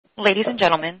Ladies and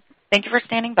gentlemen, thank you for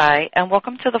standing by, and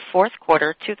welcome to the fourth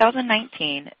quarter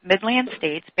 2019 Midland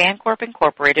States Bancorp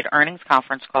Incorporated earnings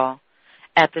conference call.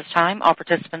 At this time, all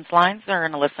participants' lines are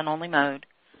in a listen-only mode.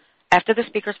 After the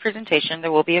speaker's presentation,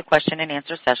 there will be a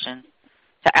question-and-answer session.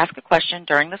 To ask a question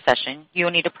during the session, you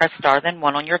will need to press star then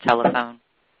one on your telephone.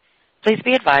 Please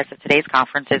be advised that today's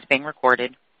conference is being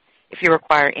recorded. If you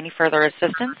require any further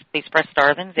assistance, please press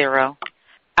star then zero.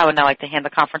 I would now like to hand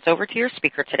the conference over to your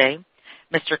speaker today,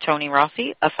 Mr. Tony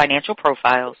Rossi of Financial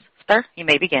Profiles. Sir, you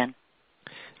may begin.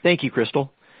 Thank you,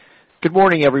 Crystal. Good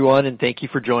morning, everyone, and thank you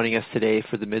for joining us today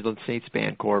for the Midland States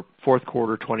Bancorp fourth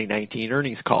quarter 2019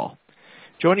 earnings call.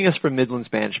 Joining us from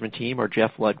Midland's management team are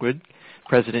Jeff Ludwig,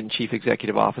 President and Chief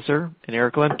Executive Officer, and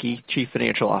Eric Lemke, Chief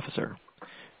Financial Officer.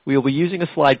 We will be using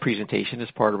a slide presentation as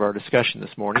part of our discussion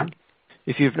this morning.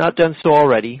 If you have not done so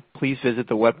already, please visit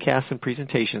the webcast and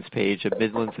presentations page of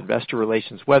Midland's Investor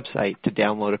Relations website to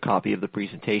download a copy of the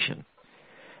presentation.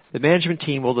 The management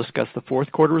team will discuss the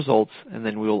fourth quarter results, and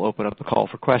then we will open up the call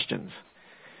for questions.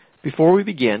 Before we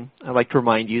begin, I'd like to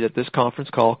remind you that this conference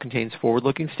call contains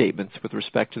forward-looking statements with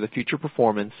respect to the future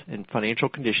performance and financial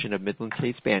condition of Midland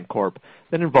States Bancorp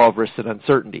that involve risks and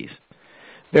uncertainties.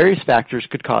 Various factors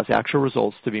could cause actual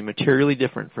results to be materially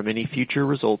different from any future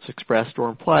results expressed or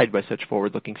implied by such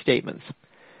forward-looking statements.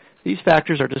 These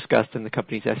factors are discussed in the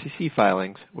company's SEC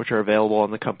filings, which are available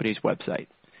on the company's website.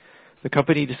 The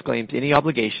company disclaims any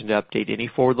obligation to update any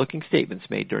forward-looking statements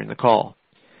made during the call.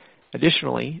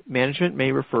 Additionally, management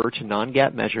may refer to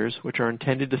non-GAAP measures, which are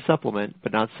intended to supplement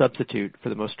but not substitute for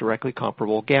the most directly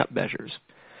comparable GAAP measures.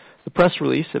 The press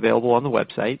release available on the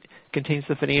website contains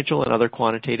the financial and other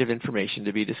quantitative information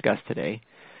to be discussed today,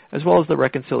 as well as the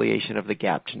reconciliation of the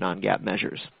GAAP to non-GAAP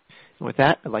measures. And with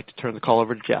that, I'd like to turn the call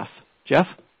over to Jeff. Jeff?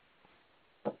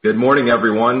 Good morning,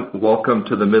 everyone. Welcome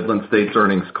to the Midland States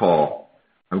earnings call.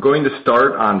 I'm going to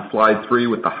start on slide 3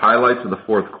 with the highlights of the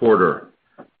fourth quarter.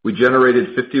 We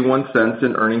generated 51 cents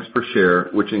in earnings per share,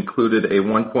 which included a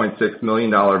 $1.6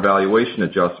 million valuation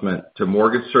adjustment to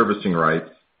mortgage servicing rights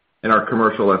in our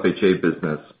commercial FHA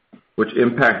business, which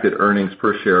impacted earnings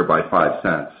per share by 5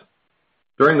 cents.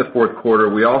 During the fourth quarter,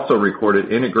 we also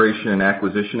recorded integration and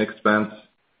acquisition expense,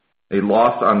 a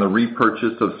loss on the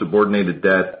repurchase of subordinated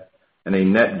debt, and a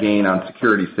net gain on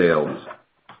security sales.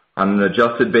 On an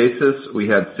adjusted basis, we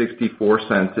had 64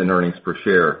 cents in earnings per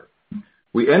share.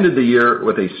 We ended the year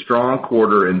with a strong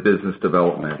quarter in business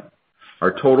development.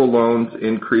 Our total loans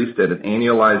increased at an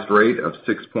annualized rate of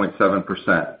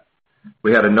 6.7%.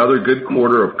 We had another good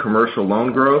quarter of commercial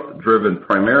loan growth, driven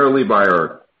primarily by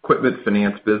our equipment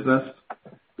finance business,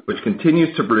 which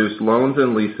continues to produce loans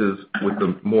and leases with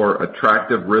the more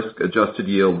attractive risk-adjusted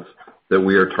yields that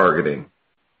we are targeting.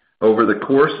 Over the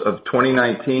course of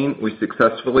 2019, we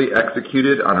successfully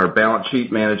executed on our balance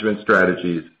sheet management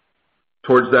strategies.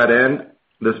 Towards that end,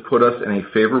 this put us in a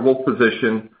favorable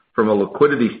position from a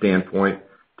liquidity standpoint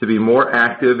to be more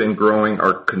active in growing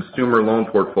our consumer loan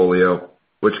portfolio,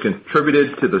 which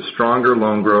contributed to the stronger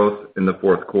loan growth in the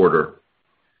fourth quarter.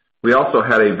 We also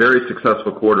had a very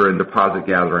successful quarter in deposit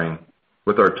gathering,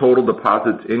 with our total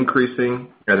deposits increasing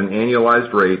at an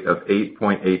annualized rate of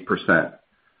 8.8%.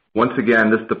 Once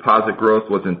again, this deposit growth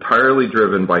was entirely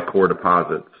driven by core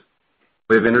deposits.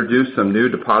 We have introduced some new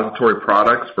depository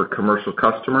products for commercial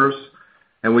customers,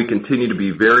 and we continue to be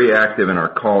very active in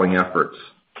our calling efforts.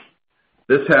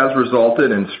 This has resulted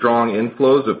in strong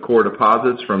inflows of core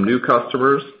deposits from new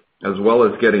customers, as well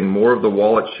as getting more of the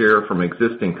wallet share from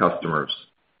existing customers.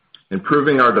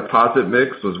 Improving our deposit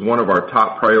mix was one of our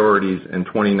top priorities in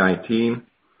 2019,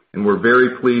 and we're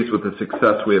very pleased with the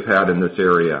success we have had in this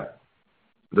area.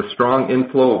 The strong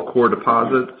inflow of core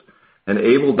deposits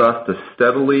enabled us to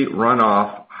steadily run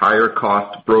off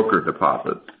higher-cost broker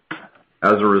deposits.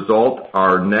 As a result,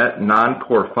 our net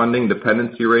non-core funding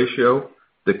dependency ratio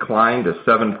declined to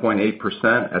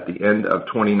 7.8% at the end of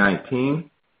 2019,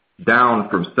 down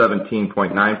from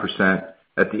 17.9%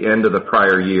 at the end of the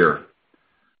prior year.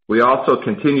 We also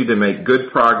continue to make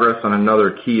good progress on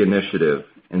another key initiative,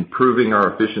 improving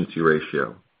our efficiency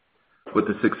ratio. With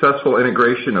the successful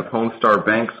integration of Homestar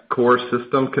Bank's core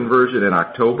system conversion in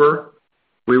October,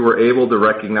 we were able to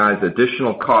recognize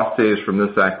additional cost saves from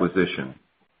this acquisition.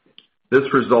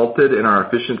 This resulted in our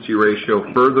efficiency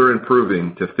ratio further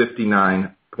improving to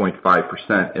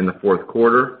 59.5% in the fourth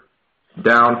quarter,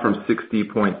 down from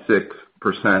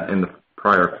 60.6% in the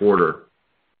prior quarter.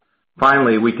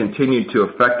 Finally, we continued to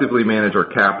effectively manage our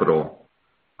capital.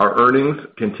 Our earnings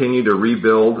continue to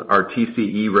rebuild our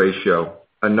TCE ratio,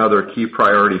 another key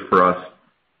priority for us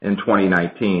in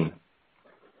 2019.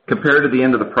 Compared to the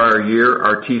end of the prior year,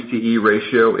 our TCE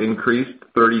ratio increased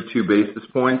 32 basis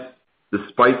points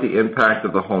despite the impact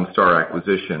of the Homestar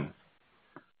acquisition.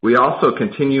 We also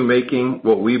continue making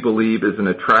what we believe is an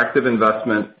attractive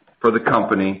investment for the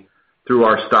company through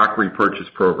our stock repurchase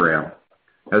program,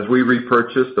 as we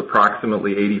repurchased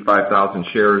approximately 85,000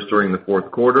 shares during the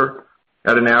fourth quarter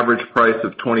at an average price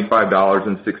of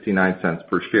 $25.69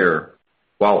 per share,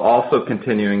 while also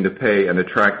continuing to pay an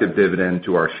attractive dividend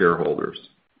to our shareholders.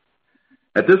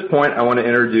 At this point, I want to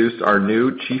introduce our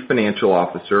new Chief Financial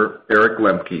Officer, Eric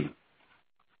Lemke.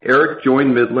 Eric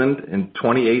joined Midland in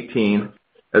 2018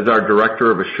 as our Director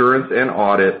of Assurance and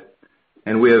Audit,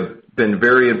 and we have been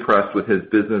very impressed with his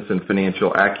business and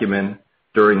financial acumen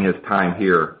during his time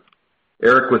here.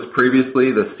 Eric was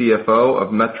previously the CFO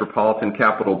of Metropolitan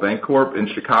Capital Bancorp in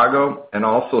Chicago and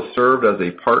also served as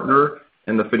a partner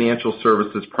in the financial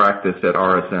services practice at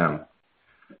RSM.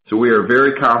 So we are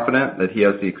very confident that he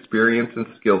has the experience and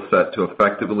skill set to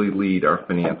effectively lead our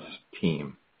finance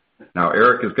team. Now,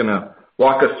 Eric is going to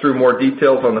walk us through more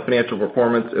details on the financial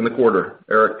performance in the quarter.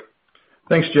 Eric.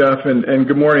 Thanks, Jeff, and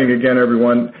good morning again,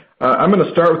 everyone. I'm going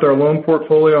to start with our loan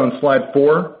portfolio on slide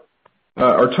 4.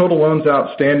 Our total loans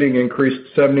outstanding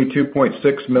increased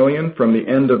 $72.6 million from the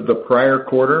end of the prior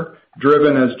quarter,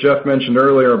 driven, as Jeff mentioned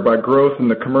earlier, by growth in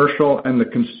the commercial and the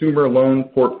consumer loan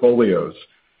portfolios.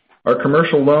 Our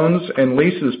commercial loans and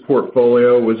leases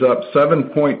portfolio was up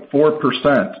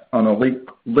 7.4% on a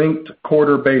linked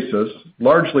quarter basis,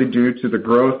 largely due to the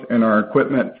growth in our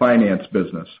equipment finance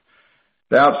business.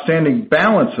 The outstanding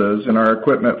balances in our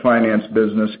equipment finance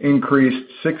business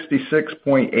increased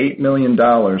 $66.8 million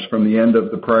from the end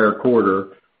of the prior quarter,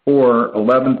 or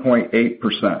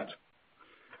 11.8%.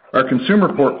 Our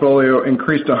consumer portfolio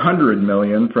increased $100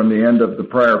 million from the end of the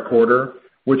prior quarter,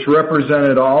 which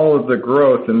represented all of the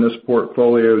growth in this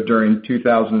portfolio during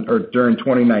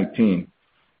 2019.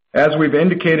 As we've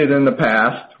indicated in the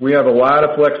past, we have a lot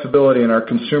of flexibility in our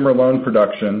consumer loan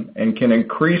production and can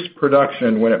increase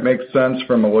production when it makes sense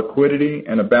from a liquidity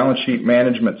and a balance sheet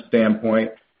management standpoint,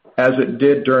 as it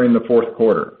did during the fourth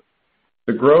quarter.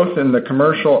 The growth in the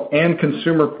commercial and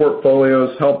consumer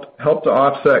portfolios helped to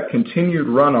offset continued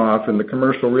runoff in the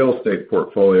commercial real estate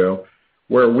portfolio,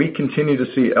 where we continue to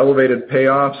see elevated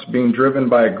payoffs being driven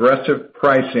by aggressive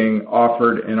pricing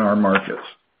offered in our markets.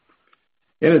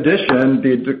 In addition,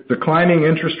 the declining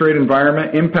interest rate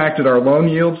environment impacted our loan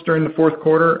yields during the fourth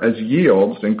quarter, as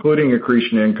yields, including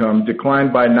accretion income,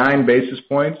 declined by 9 basis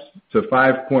points to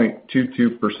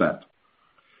 5.22%.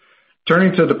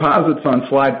 Turning to deposits on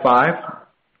slide 5,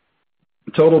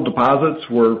 total deposits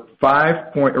were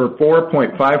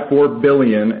 $4.54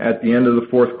 billion at the end of the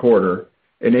fourth quarter,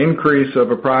 an increase of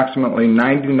approximately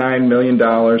 $99 million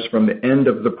from the end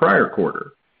of the prior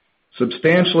quarter.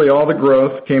 Substantially all the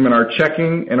growth came in our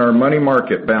checking and our money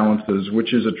market balances,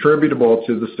 which is attributable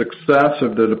to the success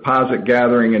of the deposit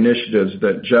gathering initiatives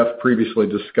that Jeff previously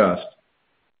discussed.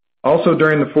 Also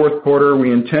during the fourth quarter,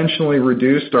 we intentionally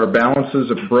reduced our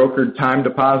balances of brokered time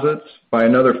deposits by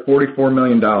another $44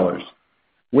 million.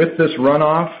 With this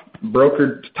runoff,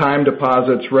 brokered time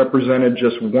deposits represented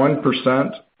just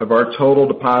 1% of our total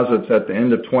deposits at the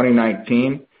end of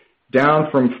 2019, down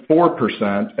from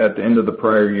 4% at the end of the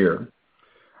prior year.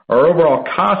 Our overall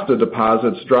cost of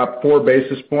deposits dropped 4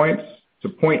 basis points to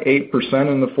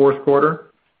 0.8% in the fourth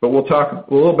quarter, but we'll talk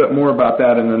a little bit more about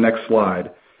that in the next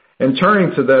slide. And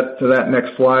turning to that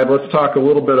next slide, let's talk a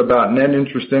little bit about net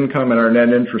interest income and our net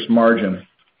interest margin.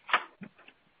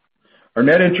 Our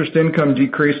net interest income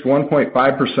decreased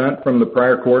 1.5% from the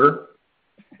prior quarter.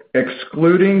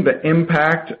 Excluding the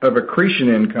impact of accretion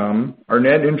income, our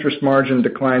net interest margin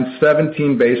declined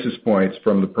 17 basis points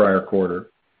from the prior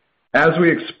quarter. As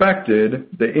we expected,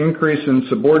 the increase in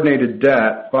subordinated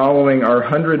debt following our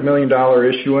 $100 million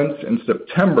issuance in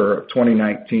September of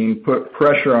 2019 put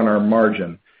pressure on our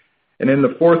margin. And in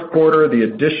the fourth quarter, the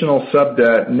additional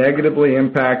sub-debt negatively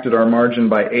impacted our margin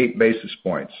by 8 basis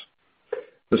points.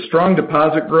 The strong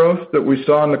deposit growth that we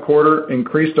saw in the quarter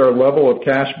increased our level of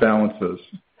cash balances.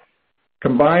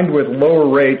 Combined with lower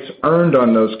rates earned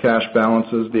on those cash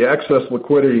balances, the excess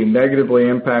liquidity negatively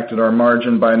impacted our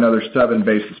margin by another 7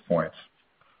 basis points.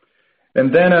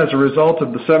 And then as a result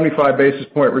of the 75 basis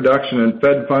point reduction in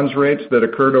Fed funds rates that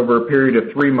occurred over a period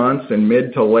of 3 months in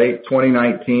mid to late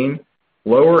 2019,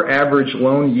 lower average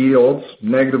loan yields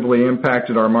negatively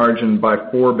impacted our margin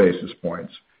by 4 basis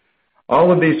points. All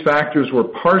of these factors were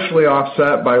partially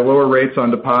offset by lower rates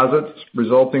on deposits,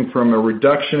 resulting from a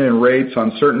reduction in rates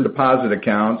on certain deposit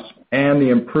accounts and the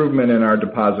improvement in our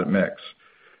deposit mix.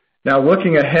 Now,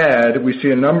 looking ahead, we see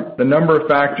a number of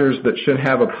factors that should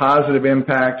have a positive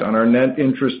impact on our net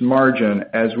interest margin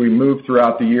as we move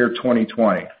throughout the year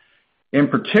 2020. In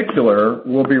particular,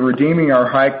 we'll be redeeming our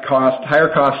higher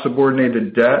cost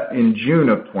subordinated debt in June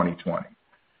of 2020.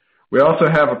 We also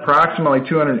have approximately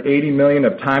 $280 million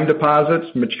of time deposits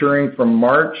maturing from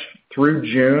March through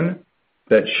June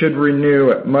that should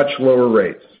renew at much lower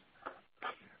rates.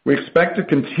 We expect to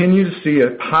continue to see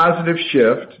a positive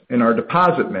shift in our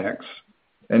deposit mix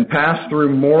and pass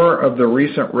through more of the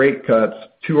recent rate cuts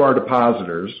to our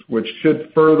depositors, which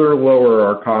should further lower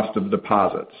our cost of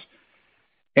deposits.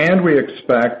 And we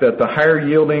expect that the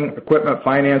higher-yielding equipment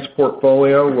finance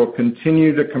portfolio will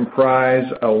continue to comprise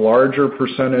a larger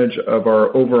percentage of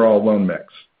our overall loan mix.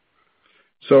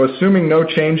 So assuming no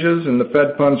changes in the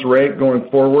Fed funds rate going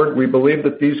forward, we believe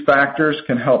that these factors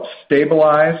can help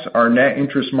stabilize our net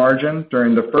interest margin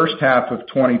during the first half of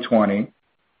 2020,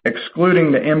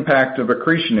 excluding the impact of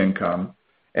accretion income,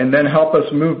 and then help us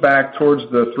move back towards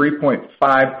the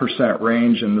 3.5%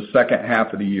 range in the second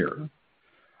half of the year.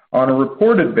 On a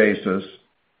reported basis,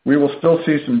 we will still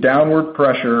see some downward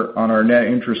pressure on our net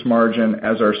interest margin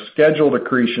as our scheduled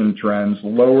accretion trends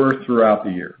lower throughout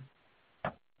the year.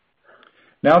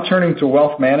 Now turning to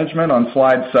wealth management on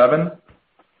slide 7.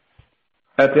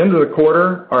 At the end of the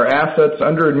quarter, our assets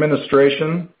under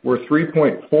administration were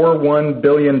 $3.41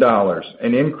 billion,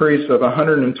 an increase of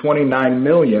 $129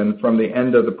 million from the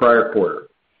end of the prior quarter.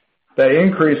 That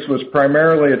increase was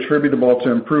primarily attributable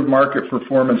to improved market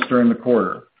performance during the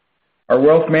quarter. Our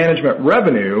wealth management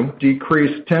revenue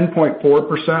decreased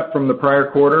 10.4% from the prior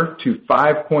quarter to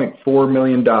 $5.4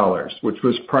 million, which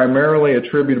was primarily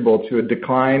attributable to a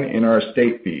decline in our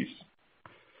estate fees.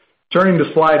 Turning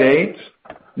to slide 8,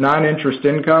 non-interest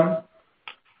income.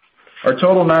 Our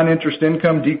total non-interest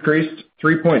income decreased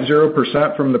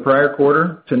 3.0% from the prior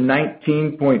quarter to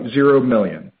 $19.0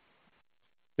 million.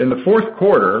 In the fourth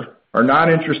quarter, our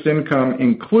non-interest income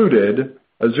included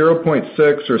a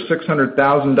 $0.6 or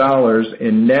 $600,000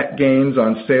 in net gains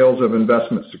on sales of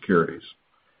investment securities.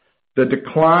 The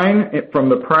decline from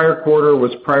the prior quarter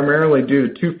was primarily due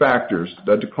to two factors: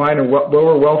 the decline in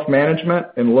lower wealth management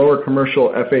and lower commercial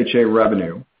FHA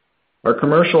revenue. Our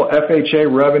commercial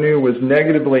FHA revenue was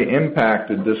negatively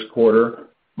impacted this quarter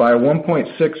by a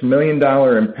 $1.6 million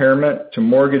impairment to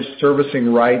mortgage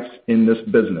servicing rights in this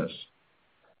business.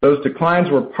 Those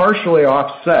declines were partially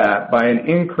offset by an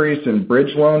increase in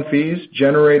bridge loan fees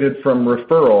generated from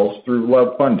referrals through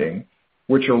Love Funding,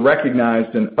 which are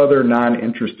recognized in other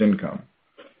non-interest income.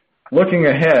 Looking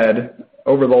ahead,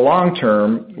 over the long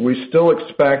term, we still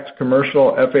expect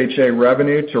commercial FHA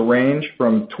revenue to range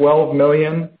from $12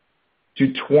 million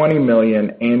to $20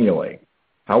 million annually.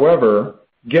 However,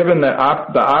 given that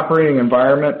the operating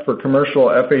environment for commercial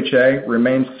FHA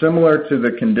remains similar to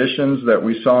the conditions that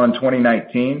we saw in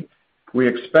 2019, we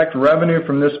expect revenue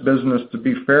from this business to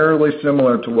be fairly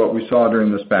similar to what we saw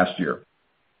during this past year.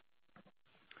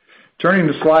 Turning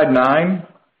to slide 9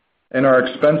 and our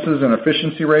expenses and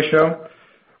efficiency ratio,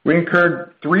 we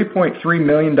incurred $3.3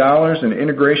 million in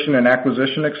integration and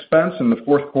acquisition expense in the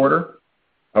fourth quarter,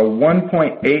 a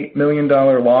 $1.8 million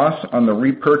loss on the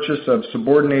repurchase of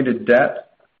subordinated debt,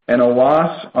 and a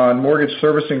loss on mortgage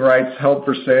servicing rights held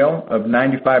for sale of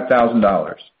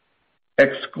 $95,000.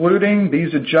 Excluding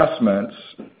these adjustments,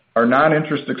 our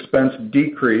non-interest expense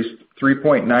decreased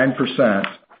 3.9%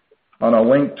 on a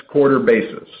linked quarter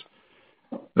basis.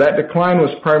 That decline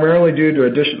was primarily due to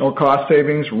additional cost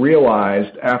savings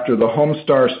realized after the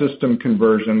Homestar system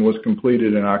conversion was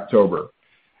completed in October.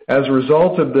 As a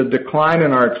result of the decline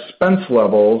in our expense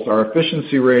levels, our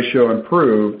efficiency ratio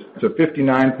improved to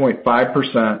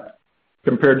 59.5%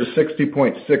 compared to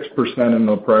 60.6% in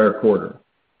the prior quarter.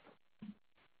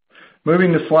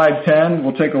 Moving to slide 10,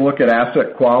 we'll take a look at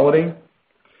asset quality.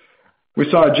 We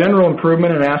saw a general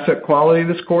improvement in asset quality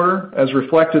this quarter, as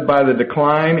reflected by the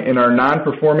decline in our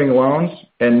non-performing loans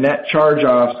and net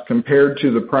charge-offs compared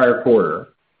to the prior quarter.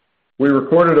 We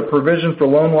recorded a provision for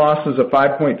loan losses of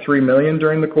 $5.3 million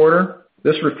during the quarter.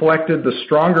 This reflected the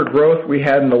stronger growth we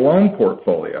had in the loan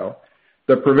portfolio.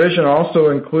 The provision also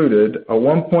included a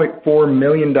 $1.4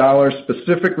 million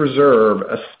specific reserve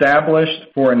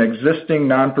established for an existing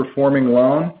non-performing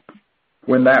loan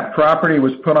when that property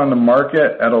was put on the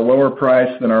market at a lower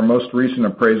price than our most recent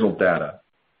appraisal data.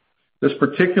 This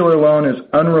particular loan is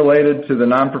unrelated to the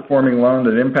non-performing loan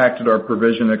that impacted our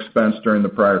provision expense during the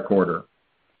prior quarter.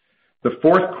 The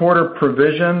fourth quarter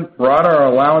provision brought our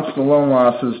allowance to loan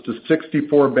losses to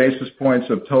 64 basis points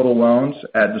of total loans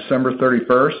at December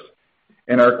 31st,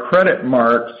 and our credit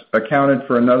marks accounted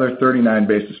for another 39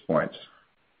 basis points.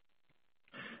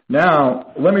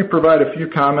 Now, let me provide a few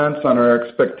comments on our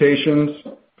expectations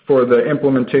for the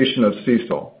implementation of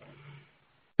CECL.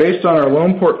 Based on our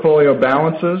loan portfolio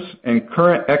balances and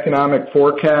current economic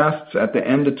forecasts at the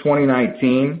end of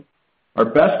 2019, our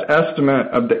best estimate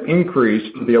of the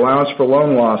increase to the allowance for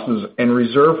loan losses and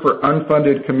reserve for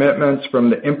unfunded commitments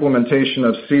from the implementation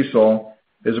of CECL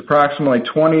is approximately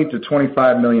 $20 to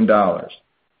 $25 million.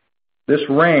 This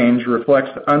range reflects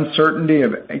the uncertainty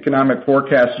of economic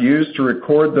forecasts used to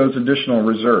record those additional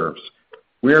reserves.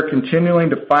 We are continuing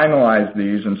to finalize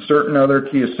these and certain other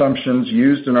key assumptions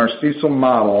used in our CECL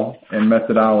model and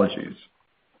methodologies.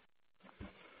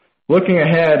 Looking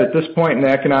ahead at this point in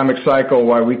the economic cycle,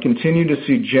 while we continue to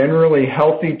see generally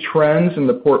healthy trends in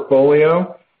the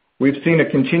portfolio, we've seen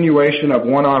a continuation of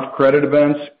one-off credit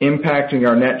events impacting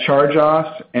our net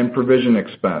charge-offs and provision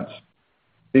expense.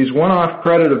 These one-off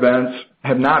credit events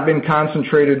have not been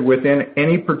concentrated within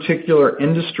any particular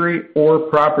industry or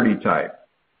property type.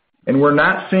 And we're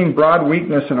not seeing broad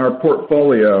weakness in our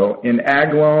portfolio in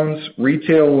ag loans,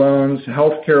 retail loans,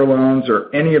 healthcare loans, or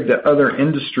any of the other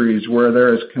industries where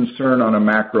there is concern on a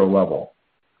macro level.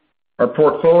 Our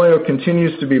portfolio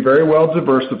continues to be very well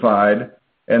diversified,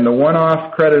 and the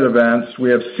one-off credit events we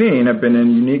have seen have been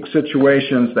in unique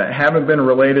situations that haven't been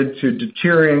related to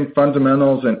deteriorating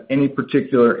fundamentals in any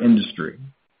particular industry.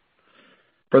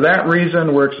 For that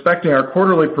reason, we're expecting our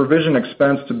quarterly provision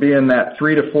expense to be in that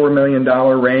 $3 to $4 million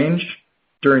range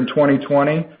during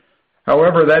 2020.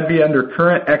 However, that'd be under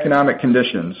current economic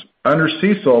conditions. Under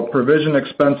CECL, provision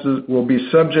expenses will be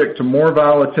subject to more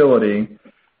volatility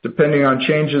depending on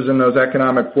changes in those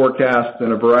economic forecasts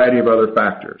and a variety of other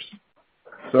factors.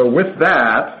 So with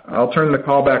that, I'll turn the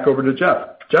call back over to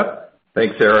Jeff. Jeff?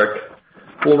 Thanks, Eric.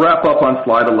 We'll wrap up on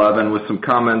slide 11 with some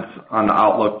comments on the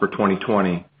outlook for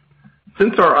 2020.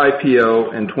 Since our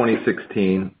IPO in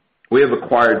 2016, we have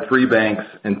acquired 3 banks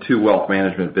and 2 wealth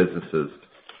management businesses.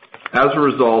 As a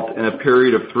result, in a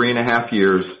period of 3.5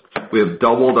 years, we have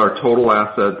doubled our total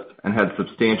assets and had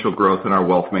substantial growth in our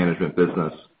wealth management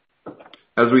business.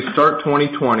 As we start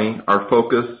 2020, our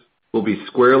focus will be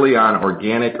squarely on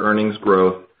organic earnings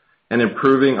growth and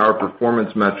improving our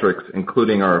performance metrics,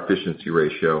 including our efficiency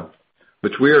ratio,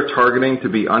 which we are targeting to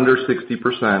be under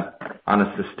 60% on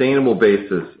a sustainable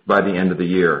basis by the end of the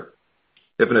year.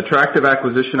 If an attractive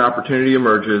acquisition opportunity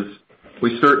emerges,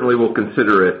 we certainly will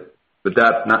consider it, but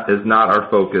that is not our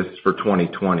focus for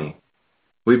 2020.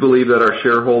 We believe that our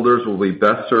shareholders will be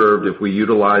best served if we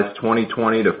utilize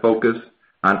 2020 to focus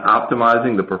on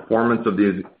optimizing the performance of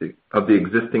the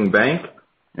existing bank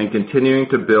and continuing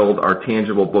to build our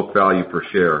tangible book value per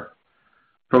share.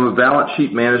 From a balance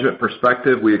sheet management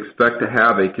perspective, we expect to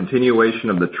have a continuation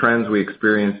of the trends we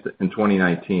experienced in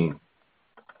 2019.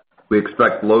 We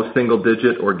expect low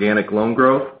single-digit organic loan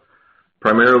growth,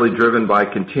 primarily driven by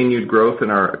continued growth in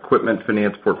our equipment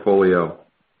finance portfolio.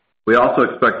 We also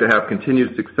expect to have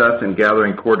continued success in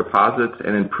gathering core deposits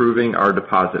and improving our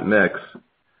deposit mix.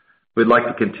 We'd like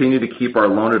to continue to keep our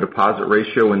loan-to-deposit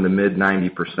ratio in the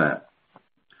mid-90%.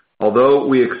 Although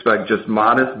we expect just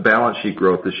modest balance sheet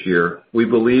growth this year, we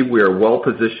believe we are well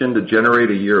positioned to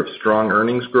generate a year of strong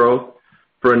earnings growth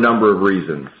for a number of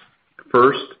reasons.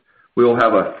 First, we will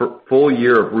have a full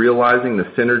year of realizing the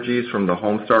synergies from the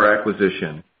Homestar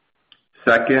acquisition.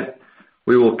 Second,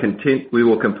 we will complete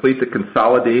the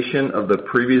consolidation of the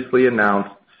previously announced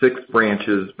 6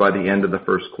 branches by the end of the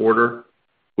first quarter,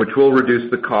 which will reduce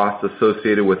the costs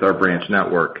associated with our branch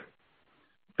network.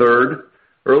 Third,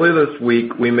 earlier this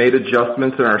week, we made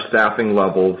adjustments in our staffing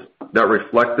levels that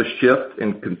reflect the shift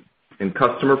in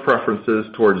customer preferences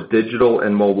towards digital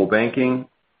and mobile banking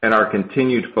and our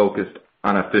continued focus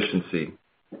on efficiency.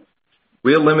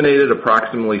 We eliminated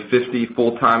approximately 50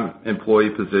 full-time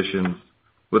employee positions,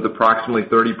 with approximately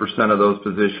 30% of those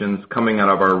positions coming out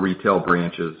of our retail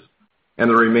branches, and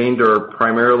the remainder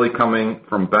primarily coming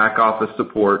from back-office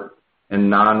support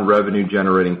and non-revenue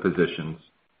generating positions.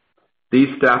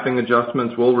 These staffing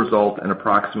adjustments will result in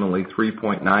approximately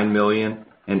 $3.9 million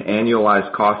in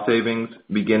annualized cost savings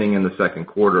beginning in the second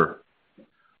quarter.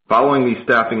 Following these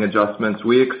staffing adjustments,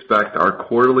 we expect our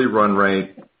quarterly run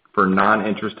rate for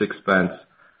non-interest expense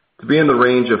to be in the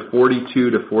range of $42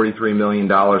 to $43 million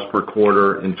per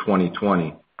quarter in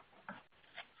 2020.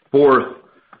 Fourth,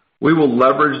 we will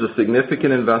leverage the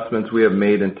significant investments we have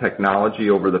made in technology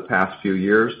over the past few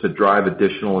years to drive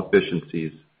additional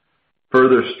efficiencies,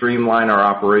 further streamline our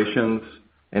operations,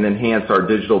 and enhance our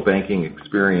digital banking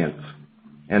experience.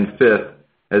 And fifth,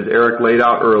 as Eric laid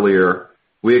out earlier,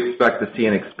 we expect to see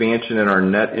an expansion in our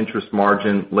net interest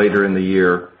margin later in the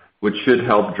year, which should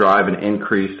help drive an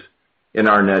increase in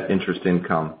our net interest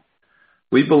income.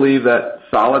 We believe that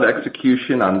solid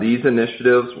execution on these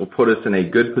initiatives will put us in a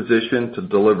good position to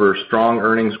deliver strong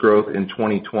earnings growth in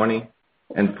 2020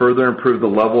 and further improve the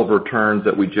level of returns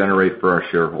that we generate for our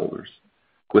shareholders.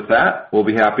 With that, we'll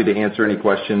be happy to answer any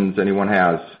questions anyone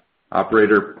has.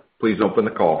 Operator, please open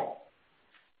the call.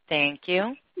 Thank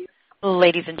you.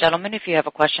 Ladies and gentlemen, if you have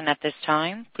a question at this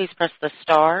time, please press the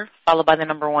star followed by the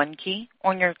number 1 key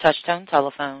on your touchtone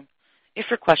telephone. If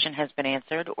your question has been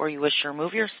answered or you wish to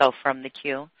remove yourself from the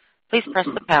queue, please press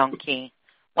the pound key.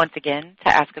 Once again,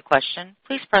 to ask a question,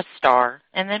 please press star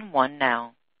and then 1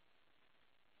 now.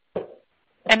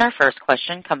 And our first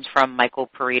question comes from Michael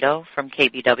Perito from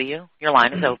KBW. Your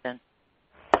line is open.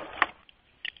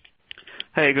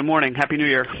 Hey, good morning. Happy New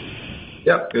Year.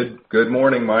 Yep, good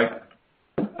morning, Mike.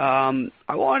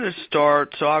 I wanted to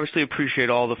start, so obviously appreciate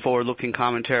all the forward-looking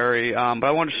commentary, but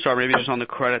I wanted to start maybe just on the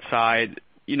credit side.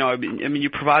 I mean, you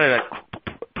provided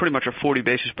pretty much a 40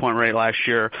 basis point rate last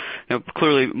year,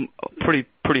 clearly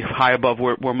pretty high above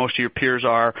where most of your peers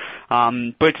are.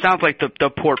 But it sounds like the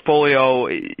portfolio,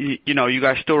 you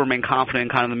guys still remain confident in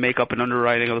kind of the makeup and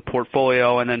underwriting of the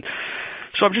portfolio. And then,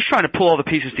 so I'm just trying to pull all the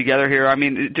pieces together here. I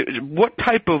mean, what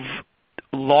type of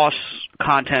loss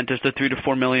content does the $3 to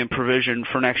 $4 million provision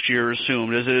for next year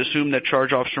assume? Does it assume that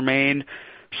charge-offs remain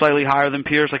slightly higher than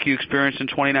peers like you experienced in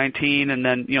 2019 and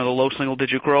then, the low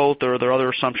single-digit growth, or are there other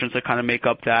assumptions that kind of make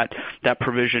up that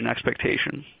provision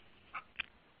expectation?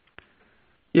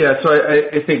 Yeah, so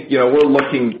I think, we're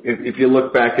looking, if you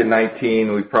look back at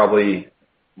 19, we probably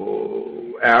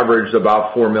averaged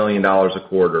about $4 million a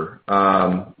quarter.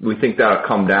 We think that'll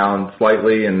come down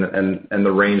slightly, and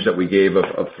the range that we gave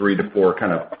of 3 to 4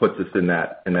 kind of puts us in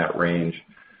that range.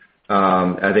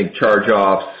 I think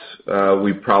charge-offs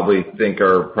we probably think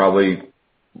are probably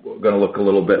going to look a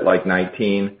little bit like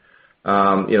 19.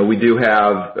 We do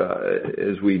have,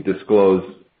 as we disclose,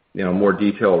 more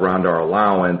detail around our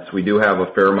allowance. We do have a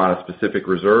fair amount of specific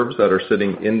reserves that are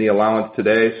sitting in the allowance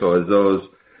today. So as those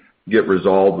get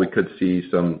resolved, we could see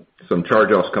some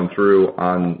charge-offs come through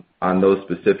on those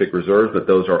specific reserves, but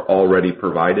those are already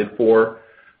provided for.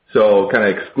 So kind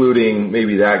of excluding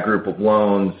maybe that group of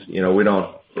loans,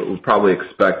 we probably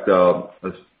expect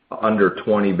under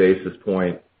 20 basis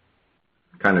point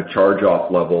kind of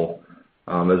charge-off level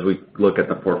as we look at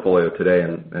the portfolio today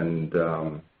and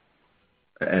the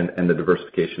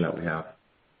diversification that we have.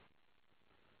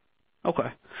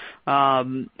 Okay.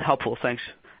 Helpful, thanks.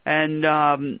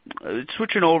 And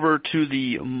switching over to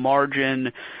the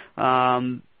margin,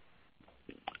 can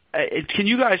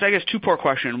you guys, I guess, two-part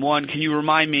question. One, can you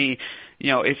remind me,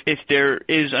 if there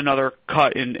is another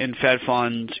cut in Fed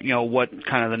funds, what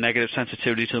kind of the negative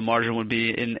sensitivity to the margin would be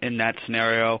in that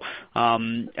scenario?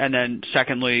 And then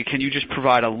secondly, can you just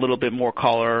provide a little bit more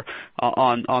color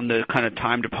on the kind of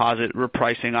time deposit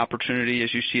repricing opportunity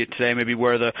as you see it today, maybe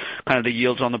where the kind of the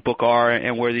yields on the book are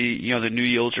and where the the new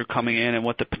yields are coming in and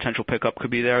what the potential pickup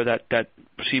could be there? That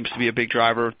seems to be a big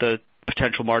driver of the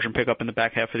potential margin pickup in the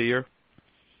back half of the year.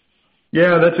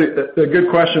 Yeah, that's a good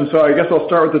question. So I guess I'll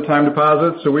start with the time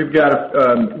deposits. So we've got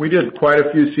we did quite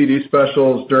a few CD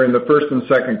specials during the first and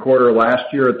second quarter last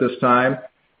year at this time.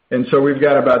 And so we've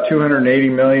got about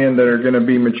 $280 million that are going to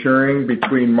be maturing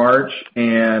between March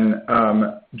and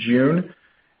June.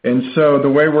 And so the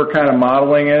way we're kind of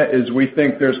modeling it is we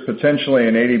think there's potentially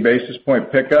an 80 basis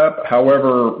point pickup.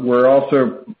 However, we're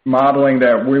also modeling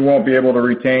that we won't be able to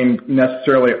retain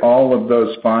necessarily all of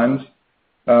those funds.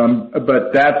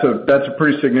 But that's a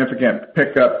pretty significant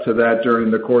pickup to that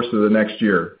during the course of the next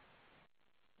year.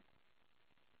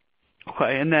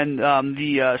 Okay, and then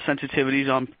the sensitivities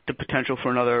on the potential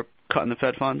for another cut in the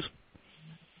Fed funds?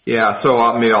 Yeah,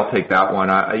 so maybe I'll take that one.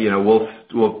 I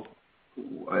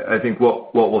think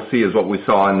what we'll see is what we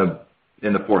saw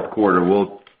in the fourth quarter.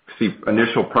 We'll see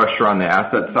initial pressure on the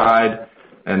asset side,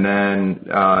 and then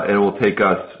it will take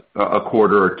us a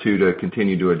quarter or two to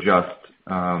continue to adjust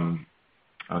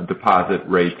deposit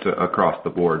rates across the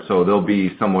board. So there'll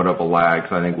be somewhat of a lag.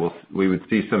 So I think we would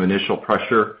see some initial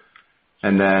pressure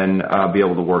and then be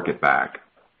able to work it back.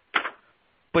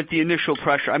 But the initial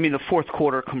pressure, I mean, the fourth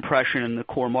quarter compression in the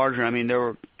core margin, I mean,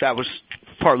 that was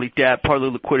partly debt, partly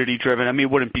liquidity driven. I mean,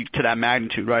 it wouldn't be to that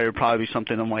magnitude, right? It would probably be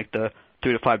something in like the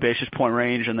 3 to 5 basis point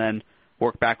range and then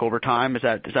work back over time. Is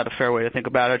that a fair way to think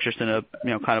about it, just in a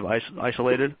kind of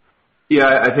isolated?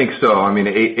 Yeah, I think so. I mean,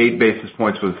 8 basis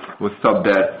points was sub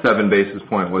debt, 7 basis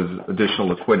point was additional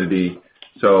liquidity.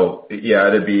 So yeah,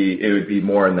 it would be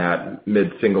more in that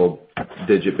mid-single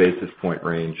digit basis point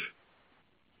range.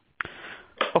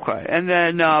 Okay, and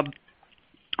then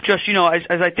just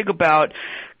as I think about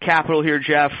capital here,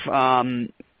 Jeff,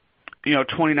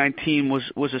 2019 was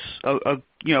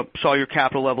saw your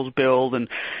capital levels build, and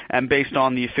based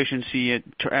on the efficiency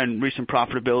and recent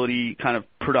profitability kind of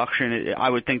production. I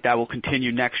would think that will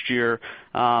continue next year.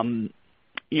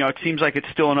 It seems like it's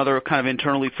still another kind of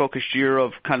internally focused year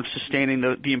of kind of sustaining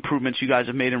the improvements you guys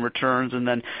have made in returns and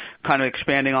then kind of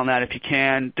expanding on that if you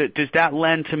can. Does that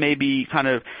lend to maybe kind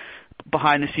of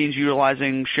behind the scenes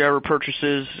utilizing share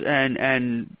repurchases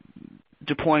and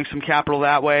deploying some capital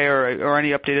that way, or any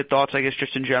updated thoughts, I guess,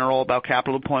 just in general about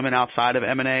capital deployment outside of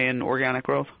M&A and organic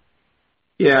growth?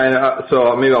 Yeah,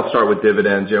 so maybe I'll start with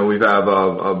dividends. We have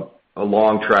a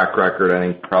long track record, I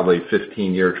think probably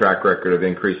 15-year track record of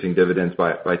increasing dividends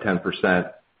by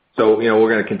 10%. So, we're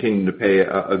going to continue to pay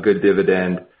a good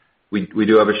dividend. We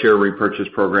do have a share repurchase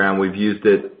program. We've used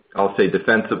it, I'll say,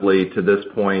 defensively to this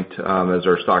point as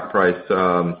our stock price,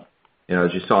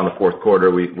 as you saw in the fourth quarter,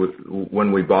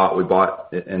 when we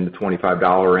bought in the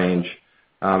 $25 range.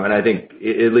 And I think,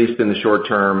 at least in the short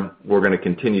term, we're going to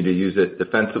continue to use it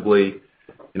defensively.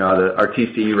 Our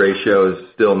TCE ratio is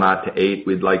still not to 8.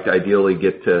 We'd like to ideally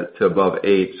get to above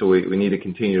 8, so we need to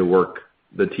continue to work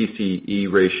the TCE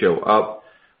ratio up.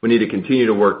 We need to continue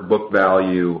to work book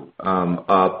value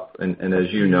up, and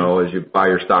as you know, as you buy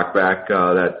your stock back,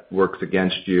 that works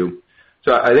against you.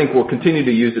 So I think we'll continue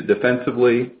to use it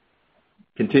defensively,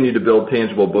 continue to build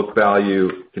tangible book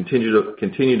value, continue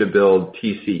to build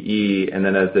TCE, and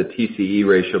then as the TCE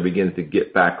ratio begins to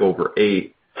get back over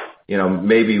 8,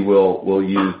 maybe we'll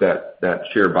use that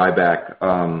share buyback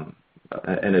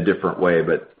in a different way,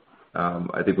 but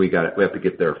I think we have to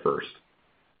get there first.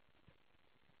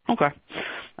 Okay.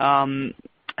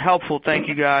 Helpful. Thank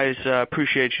you, guys.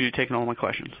 Appreciate you taking all my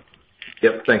questions.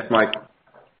 Yep. Thanks, Mike.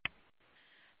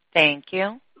 Thank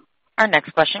you. Our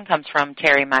next question comes from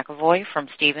Terry McEvoy from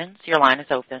Stephens. Your line is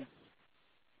open.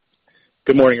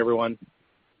 Good morning, everyone.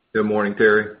 Good morning,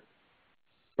 Terry.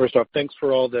 First off, thanks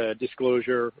for all the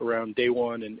disclosure around day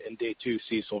one and day two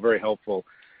CECL. Very helpful.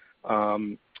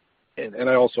 And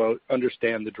I also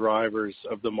understand the drivers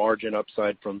of the margin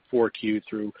upside from 4Q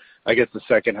through, I guess, the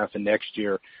second half of next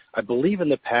year. I believe in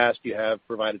the past you have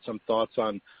provided some thoughts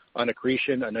on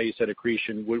accretion. I know you said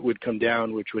accretion would come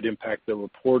down, which would impact the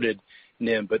reported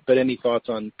NIM, but any thoughts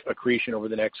on accretion over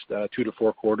the next 2 to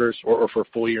 4 quarters or for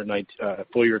full year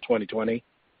 2020?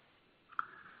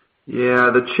 Yeah,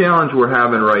 the challenge we're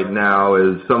having right now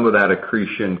is some of that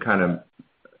accretion kind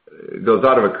of goes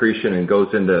out of accretion and goes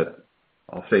into,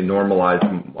 I'll say,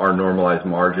 our normalized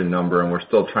margin number, and we're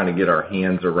still trying to get our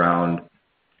hands around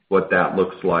what that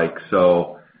looks like.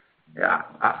 So, yeah,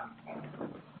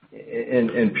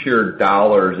 in pure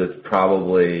dollars, it's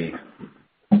probably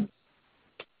 $4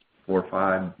 or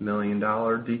 $5 million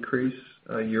decrease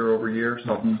year over year,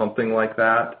 something like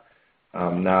that.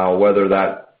 Now, whether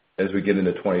that, as we get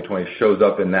into 2020, shows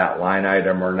up in that line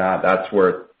item or not, that's where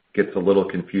it gets a little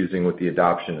confusing with the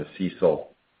adoption of CECL.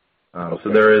 So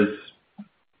there's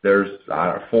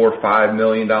 $4 or $5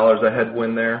 million a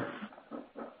headwind there.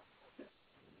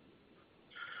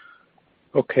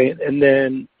 Okay, and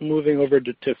then moving over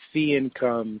to fee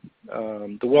income,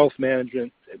 the wealth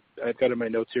management, I've got in my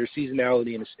notes here,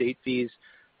 seasonality and estate fees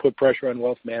put pressure on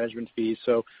wealth management fees.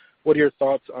 So what are your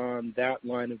thoughts on that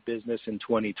line of business in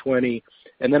 2020?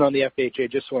 And then on the FHA,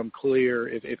 just so I'm clear,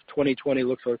 if 2020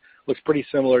 looks pretty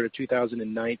similar to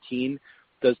 2019,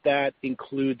 does that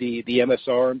include the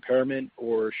MSR impairment,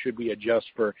 or should we adjust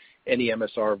for any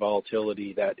MSR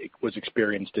volatility that was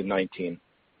experienced in 19?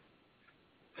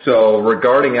 So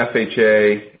regarding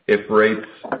FHA, if rates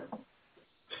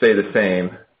stay the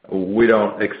same, we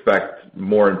don't expect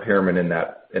more impairment in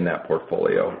that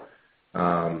portfolio.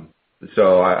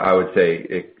 So I would say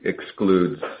it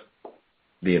excludes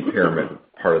the impairment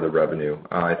part of the revenue.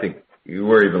 I think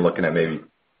we're even looking at maybe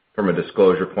from a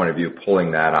disclosure point of view,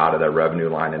 pulling that out of that revenue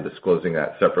line and disclosing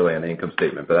that separately on the income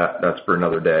statement, but that's for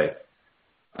another day.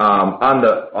 On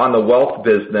the wealth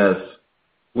business,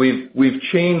 we've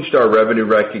changed our revenue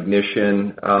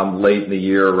recognition late in the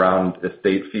year around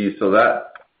estate fees, so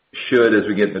that should, as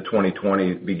we get into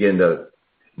 2020, begin to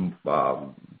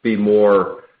be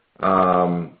more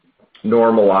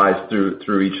normalized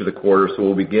through each of the quarters. So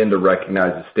we'll begin to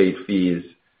recognize estate fees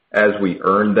as we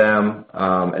earn them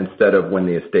instead of when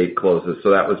the estate closes.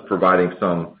 So that was providing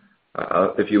some,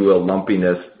 if you will,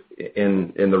 lumpiness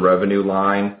in the revenue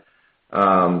line.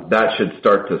 That should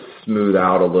start to smooth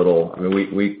out a little. I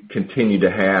mean, we continue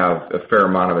to have a fair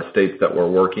amount of estates that we're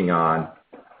working on.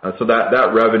 So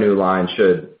that revenue line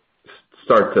should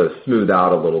start to smooth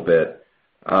out a little bit.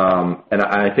 And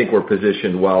I think we're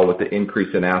positioned well with the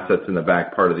increase in assets in the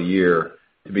back part of the year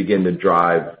to begin to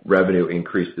drive revenue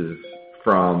increases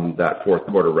from that fourth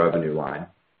quarter revenue line,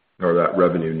 or that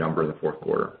revenue number in the fourth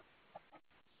quarter.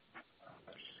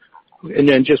 And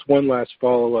then just one last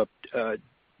follow-up.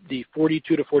 the $42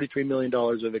 to $43 million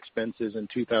of expenses in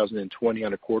 2020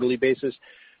 on a quarterly basis.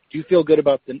 Do you feel good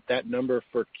about that number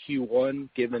for Q1,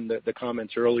 given the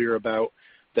comments earlier about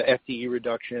the FTE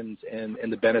reductions and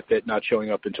the benefit not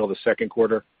showing up until the second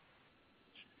quarter?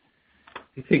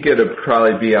 I think it would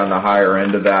probably be on the higher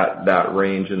end of that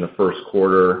range in the first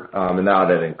quarter, and that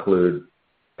would include,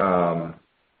 I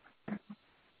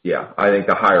think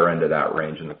the higher end of that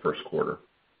range in the first quarter.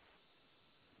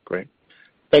 Great.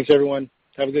 Thanks, everyone.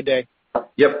 Have a good day.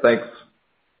 Yep, thanks.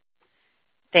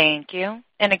 Thank you.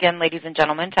 And again, ladies and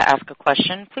gentlemen, to ask a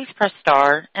question, please press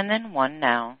star and then 1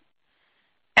 now.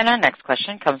 And our next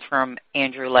question comes from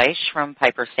Andrew Liesch from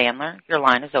Piper Sandler. Your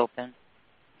line is open.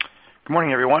 Good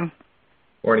morning, everyone.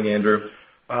 Morning, Andrew.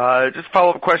 Just a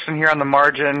follow-up question here on the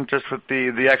margin, just with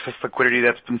the excess liquidity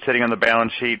that's been sitting on the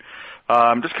balance sheet.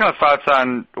 Just kind of thoughts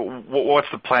on what's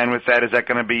the plan with that? How's that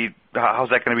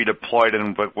going to be deployed,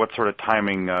 and what sort of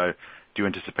timing do you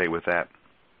anticipate with that?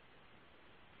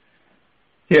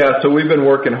 Yeah, so we've been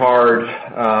working hard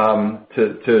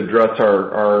to address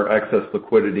our excess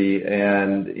liquidity,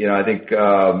 and I think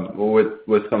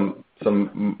with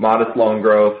some modest loan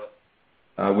growth,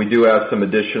 we do have some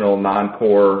additional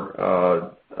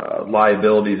non-core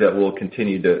liabilities that we'll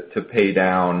continue to pay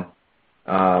down.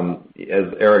 As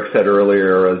Eric said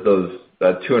earlier, as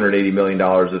that $280 million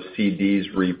of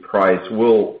CDs reprice,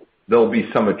 there'll be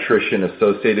some attrition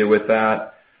associated with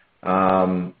that,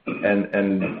 and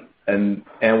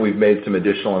we've made some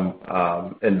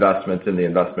additional investments in the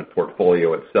investment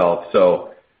portfolio itself.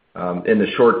 So in the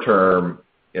short term,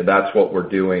 that's what we're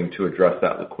doing to address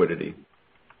that liquidity.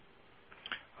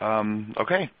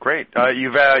 Okay, great.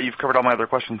 You've covered all my other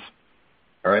questions.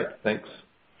 All right, thanks.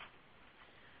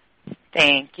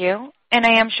 Thank you. And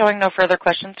I am showing no further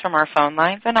questions from our phone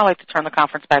lines, and I'd like to turn the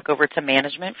conference back over to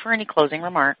management for any closing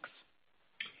remarks.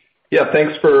 Yeah,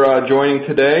 thanks for joining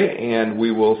today, and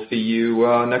we will see you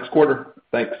next quarter.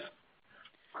 Thanks.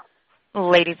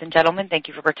 Ladies and gentlemen, thank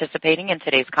you for participating in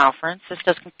today's conference. This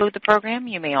does conclude the program.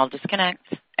 You may all disconnect.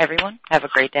 Everyone, have a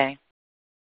great day.